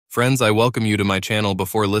Friends, I welcome you to my channel.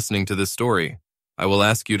 Before listening to this story, I will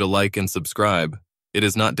ask you to like and subscribe. It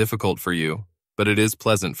is not difficult for you, but it is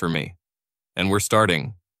pleasant for me. And we're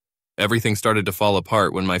starting. Everything started to fall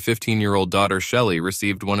apart when my 15-year-old daughter Shelly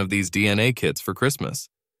received one of these DNA kits for Christmas.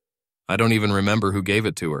 I don't even remember who gave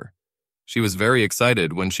it to her. She was very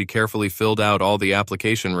excited when she carefully filled out all the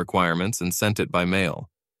application requirements and sent it by mail.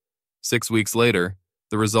 6 weeks later,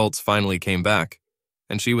 the results finally came back,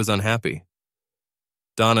 and she was unhappy.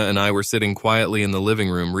 Donna and I were sitting quietly in the living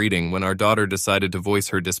room reading when our daughter decided to voice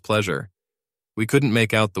her displeasure. We couldn't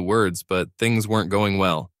make out the words, but things weren't going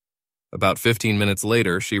well. About 15 minutes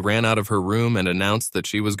later, she ran out of her room and announced that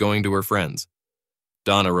she was going to her friends.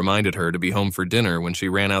 Donna reminded her to be home for dinner when she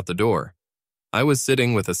ran out the door. I was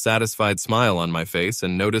sitting with a satisfied smile on my face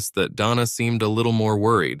and noticed that Donna seemed a little more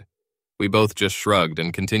worried. We both just shrugged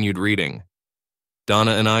and continued reading.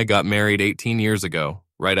 Donna and I got married 18 years ago,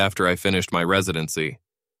 right after I finished my residency.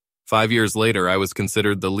 5 years later, I was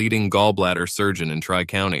considered the leading gallbladder surgeon in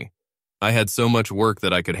Tri-County. I had so much work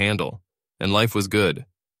that I could handle, and life was good.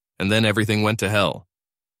 And then everything went to hell.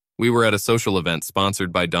 We were at a social event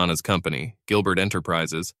sponsored by Donna's company, Gilbert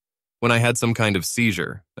Enterprises, when I had some kind of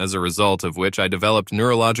seizure, as a result of which I developed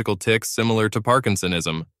neurological tics similar to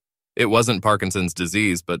Parkinsonism. It wasn't Parkinson's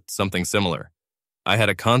disease, but something similar. I had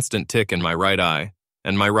a constant tic in my right eye,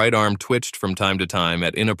 and my right arm twitched from time to time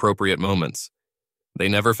at inappropriate moments. They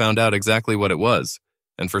never found out exactly what it was,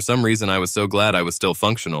 and for some reason I was so glad I was still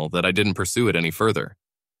functional that I didn't pursue it any further.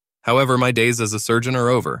 However, my days as a surgeon are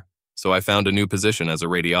over, so I found a new position as a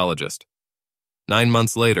radiologist. 9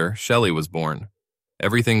 months later, Shelly was born.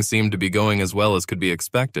 Everything seemed to be going as well as could be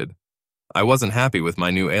expected. I wasn't happy with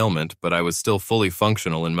my new ailment, but I was still fully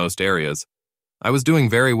functional in most areas. I was doing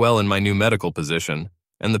very well in my new medical position,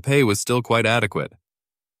 and the pay was still quite adequate.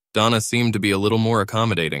 Donna seemed to be a little more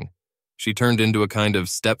accommodating. She turned into a kind of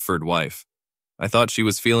Stepford wife. I thought she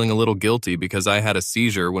was feeling a little guilty because I had a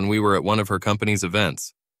seizure when we were at one of her company's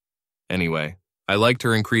events. Anyway, I liked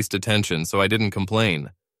her increased attention, so I didn't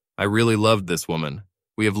complain. I really loved this woman.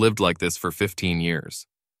 We have lived like this for 15 years.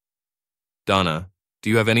 Donna,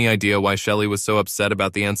 do you have any idea why Shelly was so upset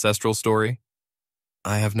about the ancestral story?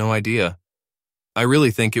 I have no idea. I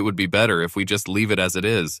really think it would be better if we just leave it as it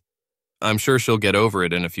is. I'm sure she'll get over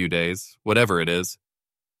it in a few days, whatever it is.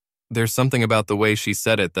 There's something about the way she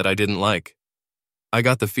said it that I didn't like. I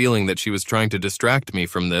got the feeling that she was trying to distract me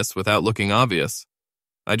from this without looking obvious.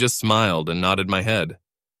 I just smiled and nodded my head.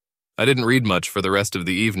 I didn't read much for the rest of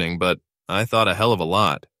the evening, but I thought a hell of a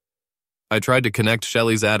lot. I tried to connect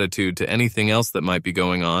Shelly's attitude to anything else that might be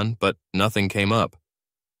going on, but nothing came up.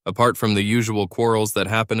 Apart from the usual quarrels that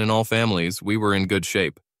happen in all families, we were in good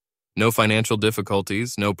shape. No financial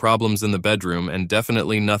difficulties, no problems in the bedroom, and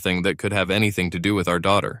definitely nothing that could have anything to do with our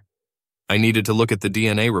daughter. I needed to look at the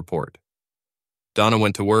DNA report. Donna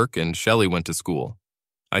went to work and Shelly went to school.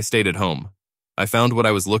 I stayed at home. I found what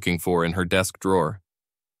I was looking for in her desk drawer.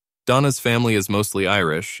 Donna's family is mostly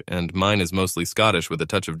Irish, and mine is mostly Scottish with a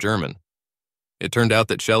touch of German. It turned out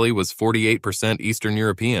that Shelly was 48% Eastern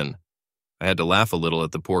European. I had to laugh a little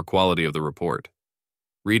at the poor quality of the report.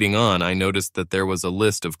 Reading on, I noticed that there was a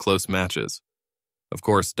list of close matches. Of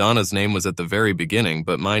course, Donna's name was at the very beginning,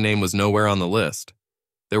 but my name was nowhere on the list.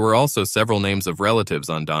 There were also several names of relatives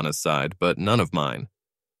on Donna's side, but none of mine.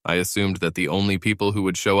 I assumed that the only people who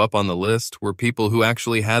would show up on the list were people who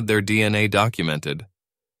actually had their DNA documented.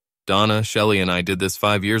 Donna, Shelly, and I did this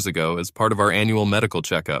 5 years ago as part of our annual medical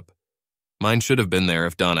checkup. Mine should have been there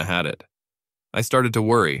if Donna had it. I started to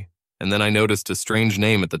worry, and then I noticed a strange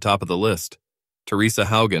name at the top of the list. Teresa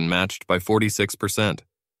Haugen matched by 46%.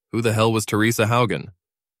 Who the hell was Teresa Haugen?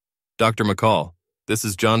 Dr. McCall, this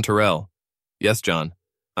is John Terrell. Yes, John.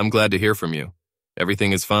 I'm glad to hear from you.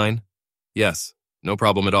 Everything is fine? Yes, no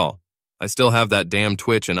problem at all. I still have that damn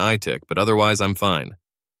twitch and eye tic, but otherwise I'm fine.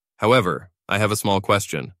 However, I have a small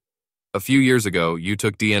question. A few years ago, you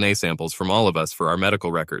took DNA samples from all of us for our medical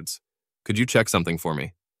records. Could you check something for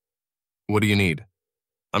me? What do you need?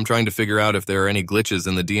 I'm trying to figure out if there are any glitches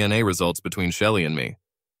in the DNA results between Shelly and me.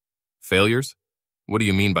 Failures? What do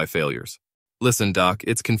you mean by failures? Listen, Doc,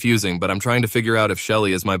 it's confusing, but I'm trying to figure out if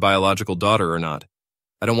Shelly is my biological daughter or not.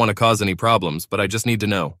 I don't want to cause any problems, but I just need to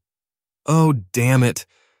know. Oh, damn it.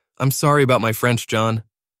 I'm sorry about my French, John.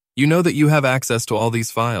 You know that you have access to all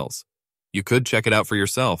these files. You could check it out for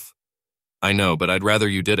yourself. I know, but I'd rather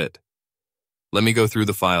you did it. Let me go through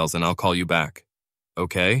the files and I'll call you back.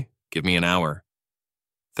 Okay? Give me an hour.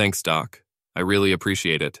 Thanks, Doc. I really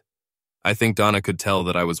appreciate it. I think Donna could tell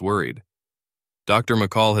that I was worried. Dr.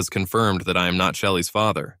 McCall has confirmed that I am not Shelly's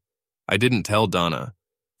father. I didn't tell Donna.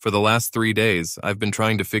 For the last 3 days, I've been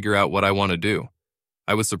trying to figure out what I want to do.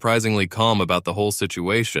 I was surprisingly calm about the whole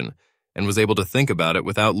situation and was able to think about it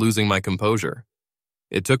without losing my composure.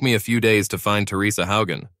 It took me a few days to find Teresa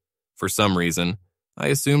Haugen. For some reason, I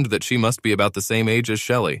assumed that she must be about the same age as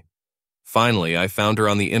Shelley. Finally, I found her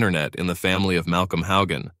on the internet in the family of Malcolm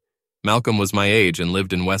Haugen. Malcolm was my age and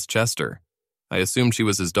lived in Westchester. I assumed she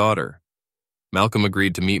was his daughter. Malcolm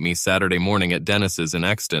agreed to meet me Saturday morning at Dennis's in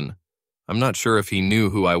Exton. I'm not sure if he knew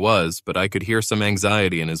who I was, but I could hear some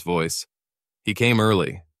anxiety in his voice. He came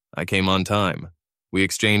early. I came on time. We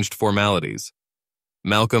exchanged formalities.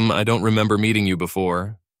 Malcolm, I don't remember meeting you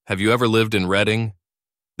before. Have you ever lived in Reading?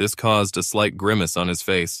 This caused a slight grimace on his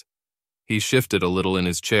face. He shifted a little in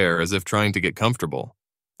his chair as if trying to get comfortable.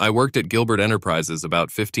 I worked at Gilbert Enterprises about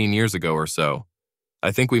 15 years ago or so.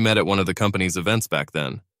 I think we met at one of the company's events back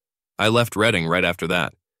then. I left Reading right after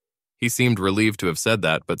that. He seemed relieved to have said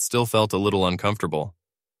that, but still felt a little uncomfortable.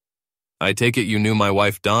 I take it you knew my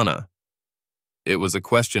wife Donna. It was a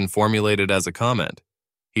question formulated as a comment.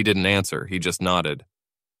 He didn't answer, he just nodded.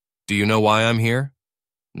 Do you know why I'm here?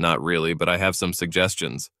 Not really, but I have some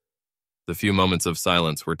suggestions. The few moments of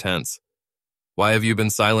silence were tense. Why have you been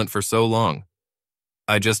silent for so long?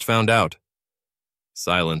 I just found out.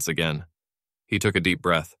 Silence again. He took a deep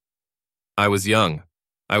breath. I was young.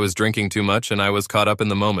 I was drinking too much and I was caught up in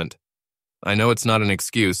the moment. I know it's not an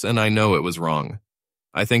excuse and I know it was wrong.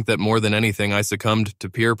 I think that more than anything I succumbed to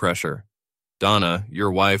peer pressure. Donna,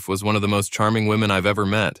 your wife, was one of the most charming women I've ever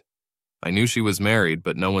met. I knew she was married,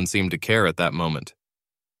 but no one seemed to care at that moment.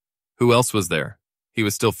 Who else was there? He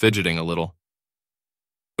was still fidgeting a little.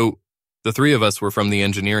 Oh, the three of us were from the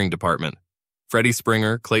engineering department. Freddie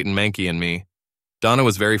Springer, Clayton Mankey, and me. Donna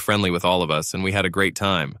was very friendly with all of us, and we had a great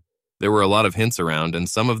time. There were a lot of hints around, and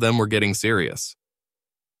some of them were getting serious.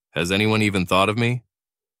 Has anyone even thought of me?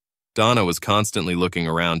 Donna was constantly looking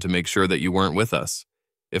around to make sure that you weren't with us.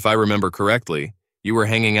 If I remember correctly, you were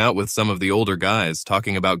hanging out with some of the older guys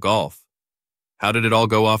talking about golf. How did it all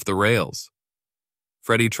go off the rails?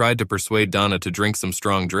 Freddie tried to persuade Donna to drink some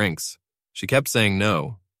strong drinks. She kept saying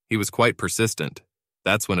no. He was quite persistent.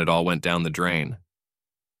 That's when it all went down the drain.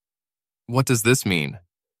 What does this mean?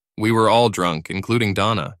 We were all drunk, including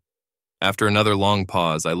Donna. After another long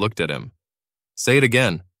pause, I looked at him. Say it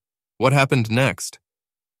again. What happened next?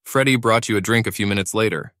 Freddie brought you a drink a few minutes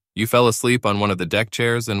later. You fell asleep on one of the deck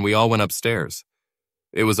chairs and we all went upstairs.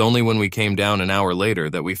 It was only when we came down an hour later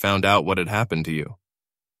that we found out what had happened to you.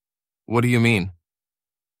 What do you mean?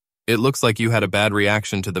 It looks like you had a bad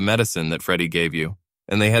reaction to the medicine that Freddie gave you,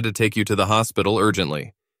 and they had to take you to the hospital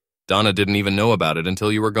urgently. Donna didn't even know about it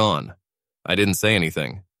until you were gone. I didn't say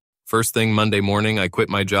anything. First thing Monday morning, I quit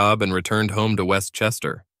my job and returned home to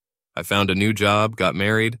Westchester. I found a new job, got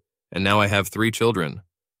married, and now I have 3 children.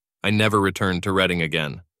 I never returned to Reading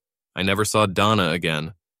again. I never saw Donna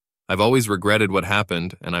again. I've always regretted what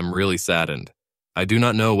happened, and I'm really saddened. I do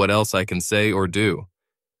not know what else I can say or do.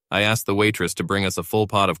 I asked the waitress to bring us a full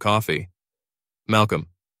pot of coffee. Malcolm,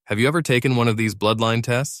 have you ever taken one of these bloodline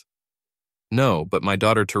tests? No, but my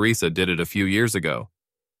daughter Teresa did it a few years ago.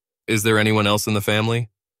 Is there anyone else in the family?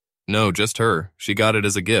 No, just her. She got it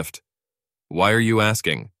as a gift. Why are you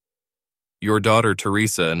asking? Your daughter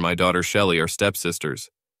Teresa and my daughter Shelley are stepsisters.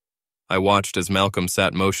 I watched as Malcolm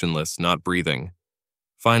sat motionless, not breathing.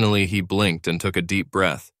 Finally, he blinked and took a deep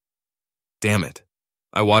breath. Damn it.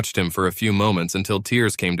 I watched him for a few moments until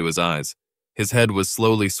tears came to his eyes. His head was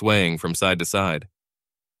slowly swaying from side to side.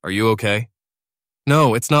 Are you okay?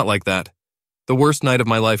 No, it's not like that. The worst night of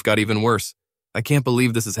my life got even worse. I can't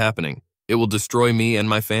believe this is happening. It will destroy me and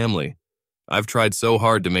my family. I've tried so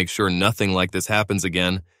hard to make sure nothing like this happens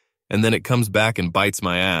again, and then it comes back and bites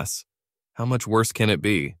my ass. How much worse can it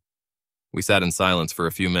be? We sat in silence for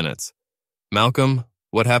a few minutes. Malcolm,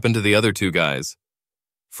 what happened to the other 2 guys?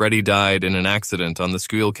 Freddie died in an accident on the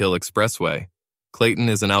Schuylkill Expressway. Clayton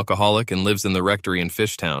is an alcoholic and lives in the rectory in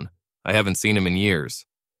Fishtown. I haven't seen him in years.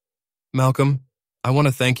 Malcolm, I want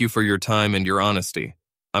to thank you for your time and your honesty.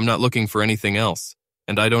 I'm not looking for anything else,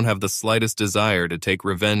 and I don't have the slightest desire to take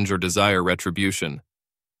revenge or desire retribution.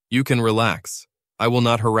 You can relax. I will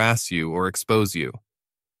not harass you or expose you.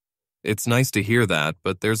 It's nice to hear that,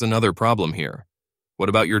 but there's another problem here. What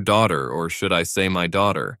about your daughter, or should I say my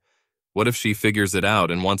daughter? What if she figures it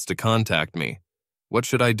out and wants to contact me? What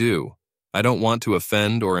should I do? I don't want to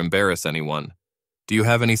offend or embarrass anyone. Do you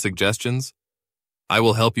have any suggestions? I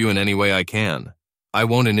will help you in any way I can. I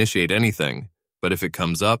won't initiate anything, but if it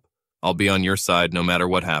comes up, I'll be on your side no matter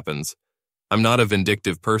what happens. I'm not a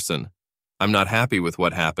vindictive person. I'm not happy with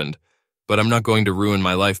what happened, but I'm not going to ruin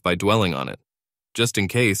my life by dwelling on it. Just in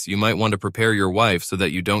case, you might want to prepare your wife so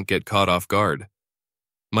that you don't get caught off guard.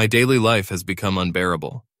 My daily life has become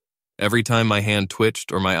unbearable. Every time my hand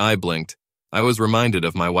twitched or my eye blinked, I was reminded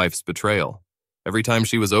of my wife's betrayal. Every time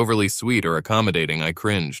she was overly sweet or accommodating, I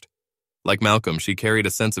cringed. Like Malcolm, she carried a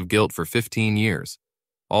sense of guilt for 15 years.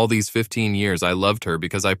 All these 15 years, I loved her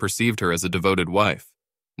because I perceived her as a devoted wife.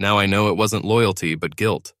 Now I know it wasn't loyalty, but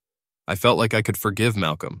guilt. I felt like I could forgive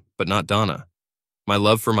Malcolm, but not Donna. My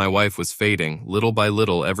love for my wife was fading, little by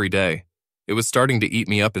little, every day. It was starting to eat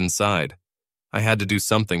me up inside. I had to do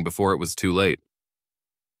something before it was too late.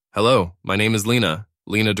 Hello, my name is Lena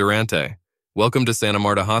Durante. Welcome to Santa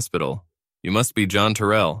Marta Hospital. You must be John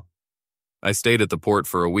Terrell. I stayed at the port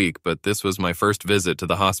for a week, but this was my first visit to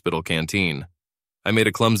the hospital canteen. I made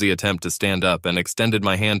a clumsy attempt to stand up and extended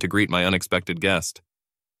my hand to greet my unexpected guest.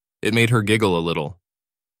 It made her giggle a little.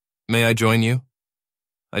 May I join you?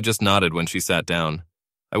 I just nodded when she sat down.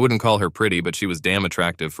 I wouldn't call her pretty, but she was damn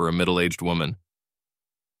attractive for a middle-aged woman.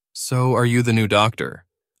 So, are you the new doctor?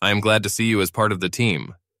 I am glad to see you as part of the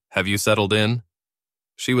team. Have you settled in?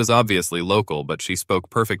 She was obviously local, but she spoke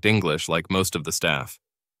perfect English like most of the staff.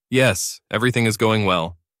 Yes, everything is going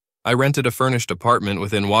well. I rented a furnished apartment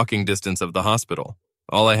within walking distance of the hospital.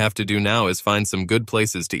 All I have to do now is find some good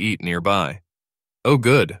places to eat nearby. Oh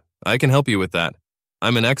good, I can help you with that.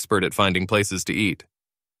 I'm an expert at finding places to eat.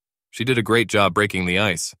 She did a great job breaking the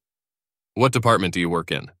ice. What department do you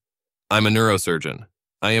work in? I'm a neurosurgeon.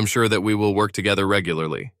 I am sure that we will work together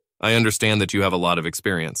regularly. I understand that you have a lot of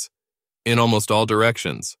experience. In almost all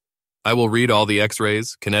directions. I will read all the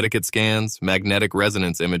x-rays, Connecticut scans, magnetic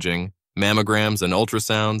resonance imaging, mammograms and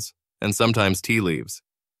ultrasounds, and sometimes tea leaves.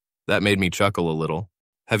 That made me chuckle a little.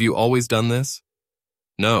 Have you always done this?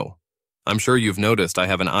 No. I'm sure you've noticed I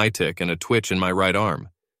have an eye tic and a twitch in my right arm.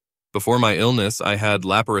 Before my illness, I had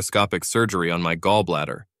laparoscopic surgery on my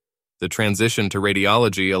gallbladder. The transition to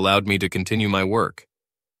radiology allowed me to continue my work.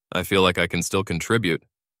 I feel like I can still contribute.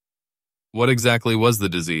 What exactly was the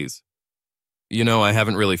disease? You know, I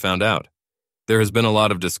haven't really found out. There has been a lot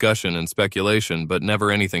of discussion and speculation, but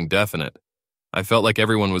never anything definite. I felt like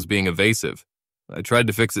everyone was being evasive. I tried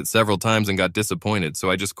to fix it several times and got disappointed, so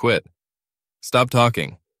I just quit. Stop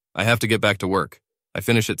talking. I have to get back to work. I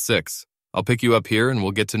finish at 6. I'll pick you up here and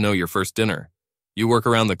we'll get to know your first dinner. You work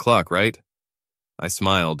around the clock, right? I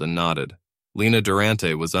smiled and nodded. Lena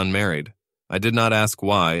Durante was unmarried. I did not ask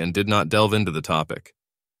why and did not delve into the topic.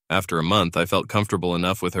 After a month, I felt comfortable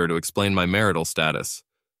enough with her to explain my marital status.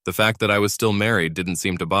 The fact that I was still married didn't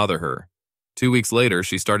seem to bother her. 2 weeks later,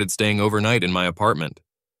 she started staying overnight in my apartment.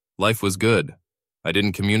 Life was good. I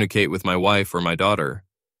didn't communicate with my wife or my daughter.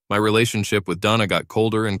 My relationship with Donna got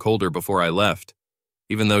colder and colder before I left,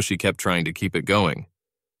 even though she kept trying to keep it going.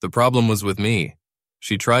 The problem was with me.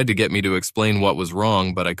 She tried to get me to explain what was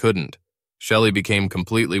wrong, but I couldn't. Shelley became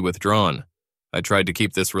completely withdrawn. I tried to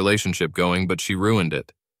keep this relationship going, but she ruined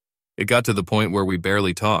it. It got to the point where we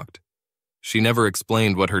barely talked. She never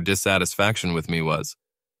explained what her dissatisfaction with me was.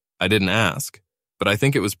 I didn't ask, but I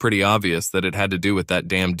think it was pretty obvious that it had to do with that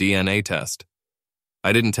damn DNA test.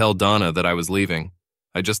 I didn't tell Donna that I was leaving.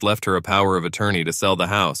 I just left her a power of attorney to sell the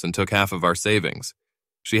house and took half of our savings.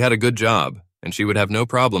 She had a good job, and she would have no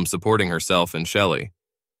problem supporting herself and Shelley.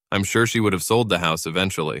 I'm sure she would have sold the house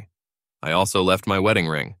eventually. I also left my wedding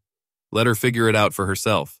ring. Let her figure it out for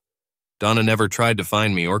herself. Donna never tried to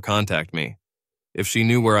find me or contact me. If she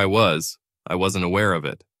knew where I wasn't aware of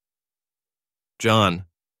it. John,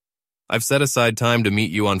 I've set aside time to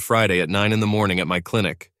meet you on Friday at 9 in the morning at my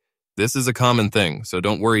clinic. This is a common thing, so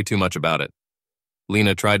don't worry too much about it.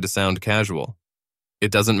 Lena tried to sound casual.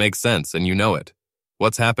 It doesn't make sense, and you know it.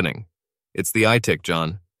 What's happening? It's the eye tic,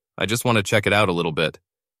 John. I just want to check it out a little bit.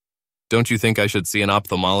 Don't you think I should see an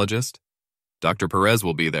ophthalmologist? Dr. Perez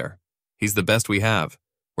will be there. He's the best we have.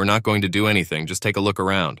 We're not going to do anything, just take a look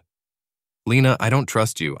around. Lena, I don't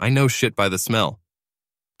trust you. I know shit by the smell.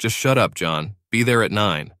 Just shut up, John. Be there at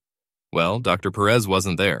 9. Well, Dr. Perez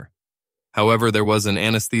wasn't there. However, there was an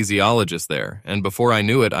anesthesiologist there, and before I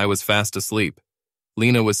knew it, I was fast asleep.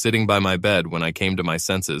 Lena was sitting by my bed when I came to my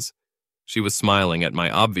senses. She was smiling at my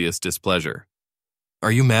obvious displeasure.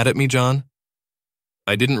 Are you mad at me, John?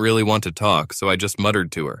 I didn't really want to talk, so I just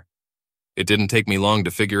muttered to her. It didn't take me long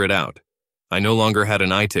to figure it out. I no longer had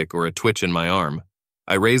an eye tic or a twitch in my arm.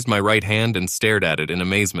 I raised my right hand and stared at it in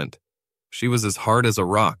amazement. She was as hard as a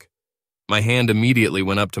rock. My hand immediately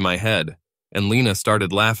went up to my head, and Lena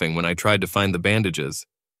started laughing when I tried to find the bandages.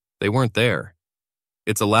 They weren't there.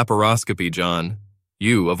 It's a laparoscopy, John.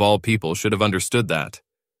 You, of all people, should have understood that.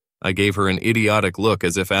 I gave her an idiotic look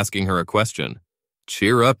as if asking her a question.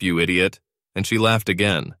 Cheer up, you idiot. And she laughed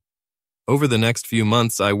again. Over the next few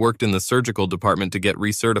months, I worked in the surgical department to get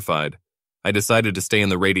recertified. I decided to stay in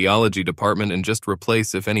the radiology department and just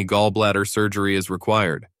replace if any gallbladder surgery is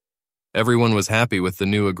required. Everyone was happy with the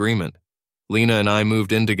new agreement. Lena and I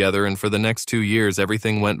moved in together, and for the next 2 years,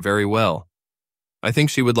 everything went very well. I think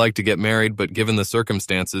she would like to get married, but given the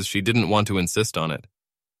circumstances, she didn't want to insist on it.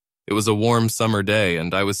 It was a warm summer day,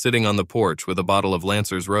 and I was sitting on the porch with a bottle of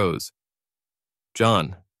Lancer's Rose.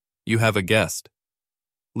 "John, you have a guest."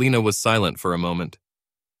 Lena was silent for a moment.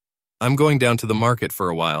 "I'm going down to the market for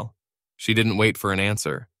a while." She didn't wait for an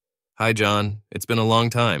answer. "Hi, John. It's been a long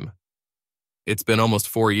time." It's been almost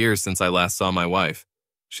 4 years since I last saw my wife.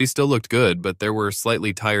 She still looked good, but there were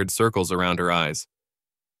slightly tired circles around her eyes.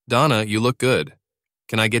 "Donna, you look good.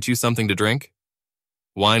 Can I get you something to drink?"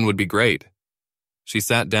 "Wine would be great." She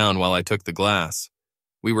sat down while I took the glass.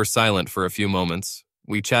 We were silent for a few moments.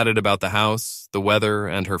 We chatted about the house, the weather,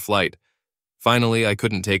 and her flight. Finally, I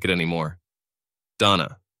couldn't take it anymore.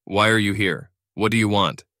 "Donna, why are you here? What do you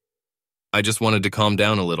want?" "I just wanted to calm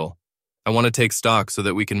down a little. I want to take stock so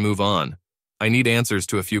that we can move on. I need answers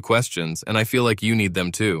to a few questions, and I feel like you need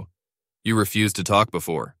them too. You refused to talk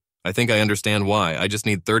before. I think I understand why. I just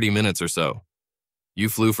need 30 minutes or so." "You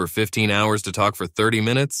flew for 15 hours to talk for 30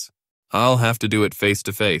 minutes? I'll have to do it face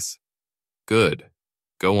to face." "Good.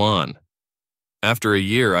 Go on." "After a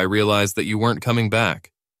year, I realized that you weren't coming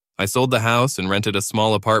back. I sold the house and rented a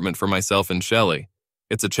small apartment for myself and Shelley.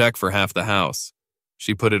 It's a check for half the house."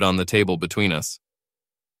 She put it on the table between us.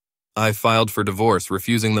 "I filed for divorce,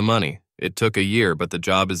 refusing the money. It took a year, but the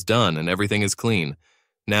job is done and everything is clean.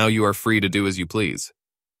 Now you are free to do as you please."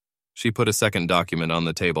 She put a second document on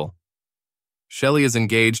the table. "Shelley is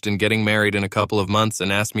engaged and getting married in a couple of months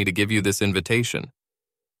and asked me to give you this invitation.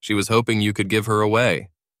 She was hoping you could give her away.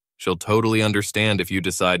 She'll totally understand if you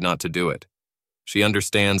decide not to do it. She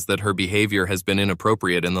understands that her behavior has been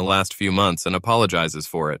inappropriate in the last few months and apologizes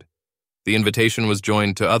for it." The invitation was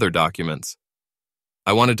joined to other documents.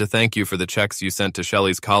 "I wanted to thank you for the checks you sent to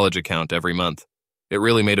Shelley's college account every month. It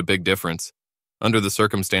really made a big difference. Under the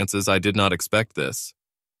circumstances, I did not expect this.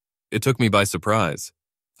 It took me by surprise.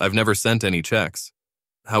 I've never sent any checks.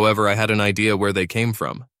 However, I had an idea where they came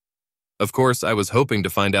from. Of course, I was hoping to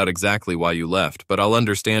find out exactly why you left, but I'll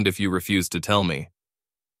understand if you refuse to tell me.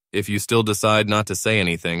 If you still decide not to say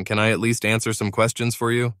anything, can I at least answer some questions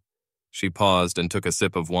for you?" She paused and took a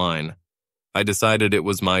sip of wine. I decided it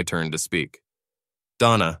was my turn to speak.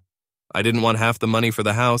 "Donna, I didn't want half the money for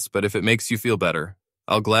the house, but if it makes you feel better,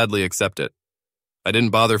 I'll gladly accept it. I didn't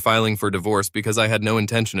bother filing for divorce because I had no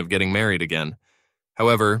intention of getting married again.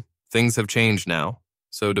 However, things have changed now,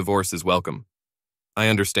 so divorce is welcome. I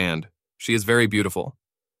understand. She is very beautiful.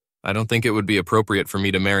 I don't think it would be appropriate for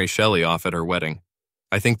me to marry Shelley off at her wedding.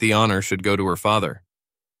 I think the honor should go to her father."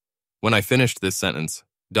 When I finished this sentence,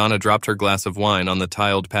 Donna dropped her glass of wine on the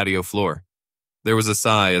tiled patio floor. There was a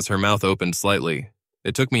sigh as her mouth opened slightly.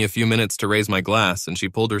 It took me a few minutes to raise my glass, and she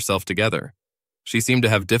pulled herself together. She seemed to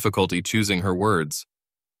have difficulty choosing her words.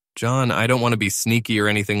 "John, I don't want to be sneaky or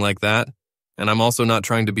anything like that, and I'm also not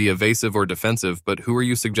trying to be evasive or defensive, but who are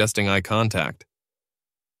you suggesting I contact?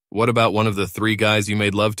 What about one of the 3 guys you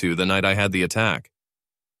made love to the night I had the attack?"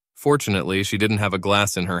 Fortunately, she didn't have a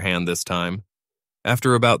glass in her hand this time.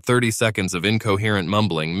 After about 30 seconds of incoherent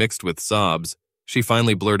mumbling mixed with sobs, she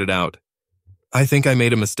finally blurted out, "I think I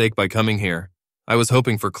made a mistake by coming here. I was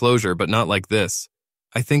hoping for closure, but not like this.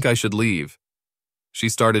 I think I should leave." She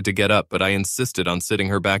started to get up, but I insisted on sitting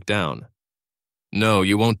her back down. "No,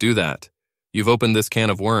 you won't do that. You've opened this can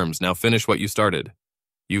of worms, now finish what you started.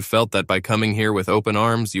 You felt that by coming here with open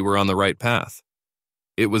arms, you were on the right path.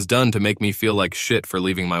 It was done to make me feel like shit for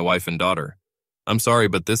leaving my wife and daughter. I'm sorry,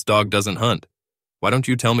 but this dog doesn't hunt. Why don't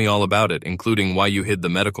you tell me all about it, including why you hid the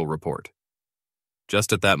medical report?"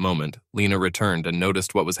 Just at that moment, Lena returned and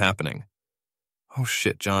noticed what was happening. "Oh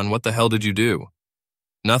shit, John, what the hell did you do?"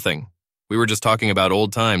 "Nothing. We were just talking about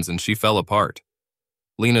old times and she fell apart."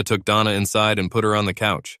 Lena took Donna inside and put her on the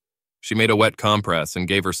couch. She made a wet compress and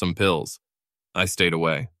gave her some pills. I stayed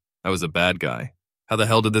away. I was a bad guy. How the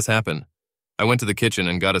hell did this happen? I went to the kitchen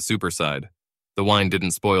and got a superside. The wine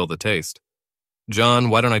didn't spoil the taste. "John,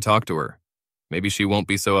 why don't I talk to her? Maybe she won't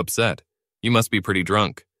be so upset. You must be pretty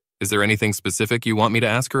drunk. Is there anything specific you want me to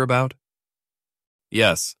ask her about?"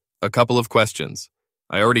 "Yes, a couple of questions.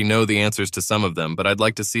 I already know the answers to some of them, but I'd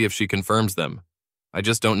like to see if she confirms them. I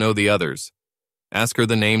just don't know the others. Ask her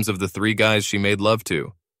the names of the 3 guys she made love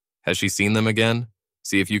to. Has she seen them again?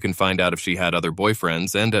 See if you can find out if she had other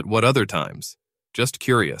boyfriends and at what other times. Just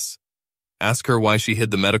curious. Ask her why she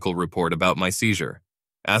hid the medical report about my seizure.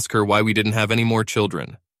 Ask her why we didn't have any more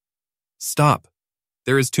children." "Stop.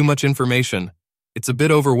 There is too much information. It's a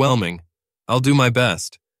bit overwhelming. I'll do my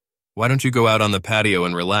best. Why don't you go out on the patio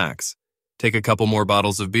and relax? Take a couple more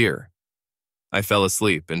bottles of beer." I fell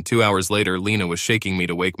asleep, and 2 hours later, Lena was shaking me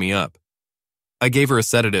to wake me up. I gave her a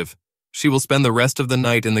sedative. She will spend the rest of the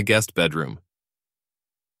night in the guest bedroom.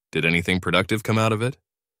 Did anything productive come out of it?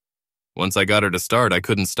 Once I got her to start, I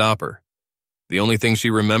couldn't stop her. The only thing she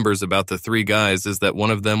remembers about the 3 guys is that one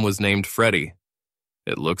of them was named Freddie.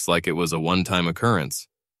 It looks like it was a one-time occurrence.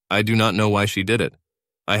 I do not know why she did it.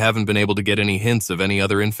 I haven't been able to get any hints of any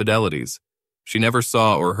other infidelities. She never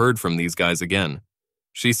saw or heard from these guys again.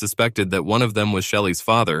 She suspected that one of them was Shelley's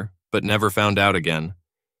father, but never found out again.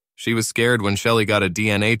 She was scared when Shelley got a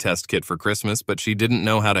DNA test kit for Christmas, but she didn't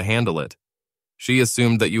know how to handle it. She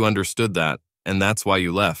assumed that you understood that, and that's why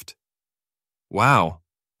you left. Wow,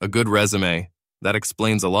 a good resume. That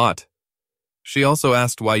explains a lot. She also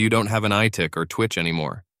asked why you don't have an eye tick or twitch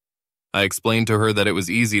anymore. I explained to her that it was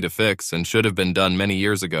easy to fix and should have been done many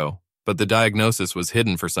years ago, but the diagnosis was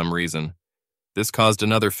hidden for some reason. This caused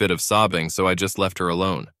another fit of sobbing, so I just left her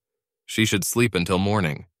alone. She should sleep until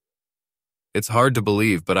morning. It's hard to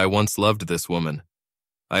believe, but I once loved this woman.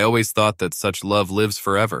 I always thought that such love lives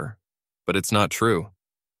forever, but it's not true.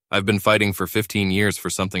 I've been fighting for 15 years for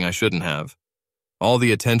something I shouldn't have. All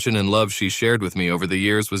the attention and love she shared with me over the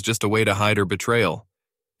years was just a way to hide her betrayal.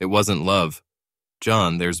 It wasn't love.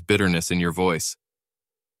 John, there's bitterness in your voice.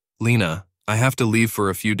 Lena, I have to leave for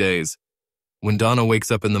a few days. When Donna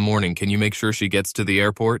wakes up in the morning, can you make sure she gets to the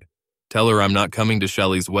airport? Tell her I'm not coming to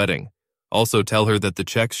Shelley's wedding. Also tell her that the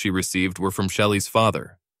checks she received were from Shelley's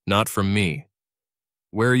father, not from me.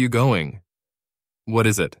 Where are you going? What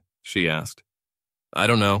is it? She asked. I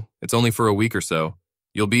don't know. It's only for a week or so.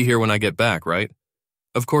 You'll be here when I get back, right?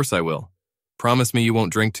 Of course I will. Promise me you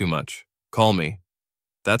won't drink too much. Call me.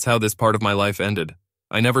 That's how this part of my life ended.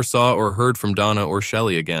 I never saw or heard from Donna or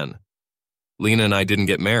Shelley again. Lena and I didn't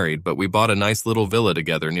get married, but we bought a nice little villa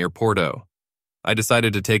together near Porto. I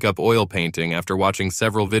decided to take up oil painting after watching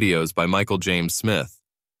several videos by Michael James Smith.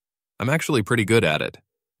 I'm actually pretty good at it.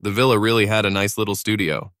 The villa really had a nice little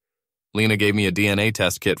studio. Lena gave me a DNA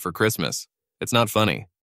test kit for Christmas. It's not funny.